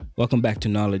Welcome back to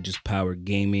Knowledge is Power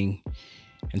Gaming.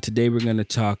 And today we're going to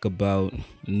talk about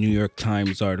a New York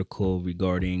Times article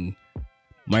regarding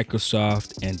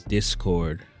Microsoft and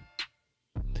Discord.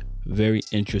 Very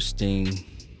interesting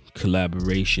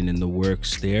collaboration in the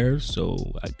works there. So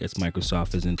I guess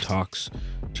Microsoft is in talks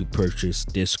to purchase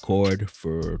Discord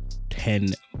for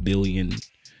 10 billion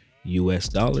US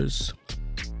dollars.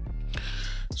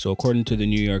 So according to the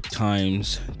New York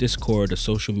Times, Discord, a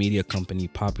social media company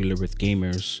popular with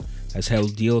gamers, has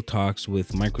held deal talks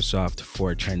with Microsoft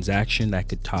for a transaction that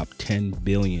could top 10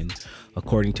 billion,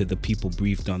 according to the people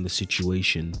briefed on the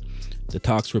situation. The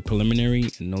talks were preliminary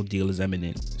and no deal is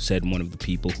imminent, said one of the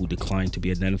people who declined to be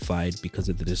identified because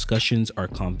of the discussions are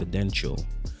confidential.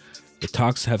 The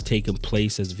talks have taken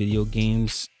place as video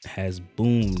games has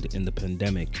boomed in the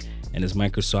pandemic, and as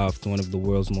Microsoft, one of the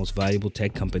world's most valuable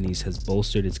tech companies, has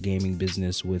bolstered its gaming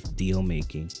business with deal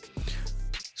making.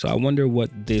 So I wonder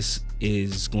what this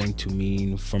is going to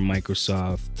mean for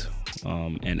Microsoft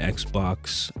and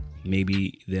Xbox.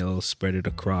 Maybe they'll spread it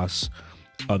across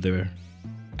other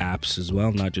apps as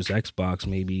well, not just Xbox.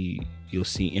 Maybe you'll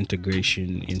see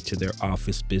integration into their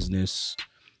Office business.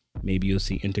 Maybe you'll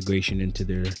see integration into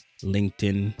their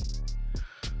LinkedIn.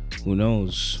 Who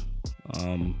knows?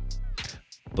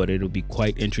 But it'll be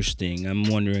quite interesting. I'm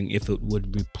wondering if it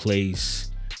would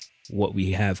replace what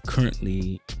we have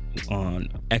currently on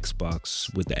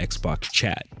Xbox with the Xbox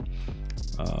chat.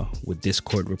 Would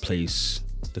Discord replace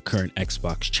the current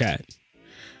Xbox chat?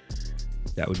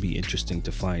 That would be interesting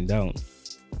to find out.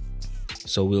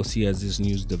 So we'll see as this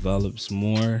news develops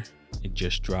more. It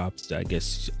just dropped, I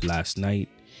guess, last night.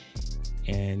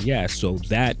 And yeah, so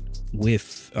that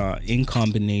with in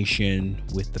combination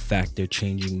with the fact they're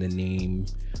changing the name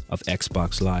of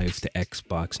Xbox Live to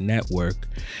Xbox Network,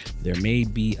 there may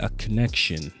be a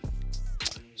connection.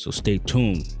 So stay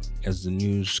tuned as the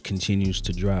news continues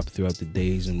to drop throughout the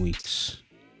days and weeks.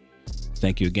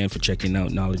 Thank you again for checking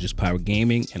out Knowledge is Power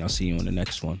Gaming, and I'll see you on the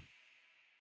next one.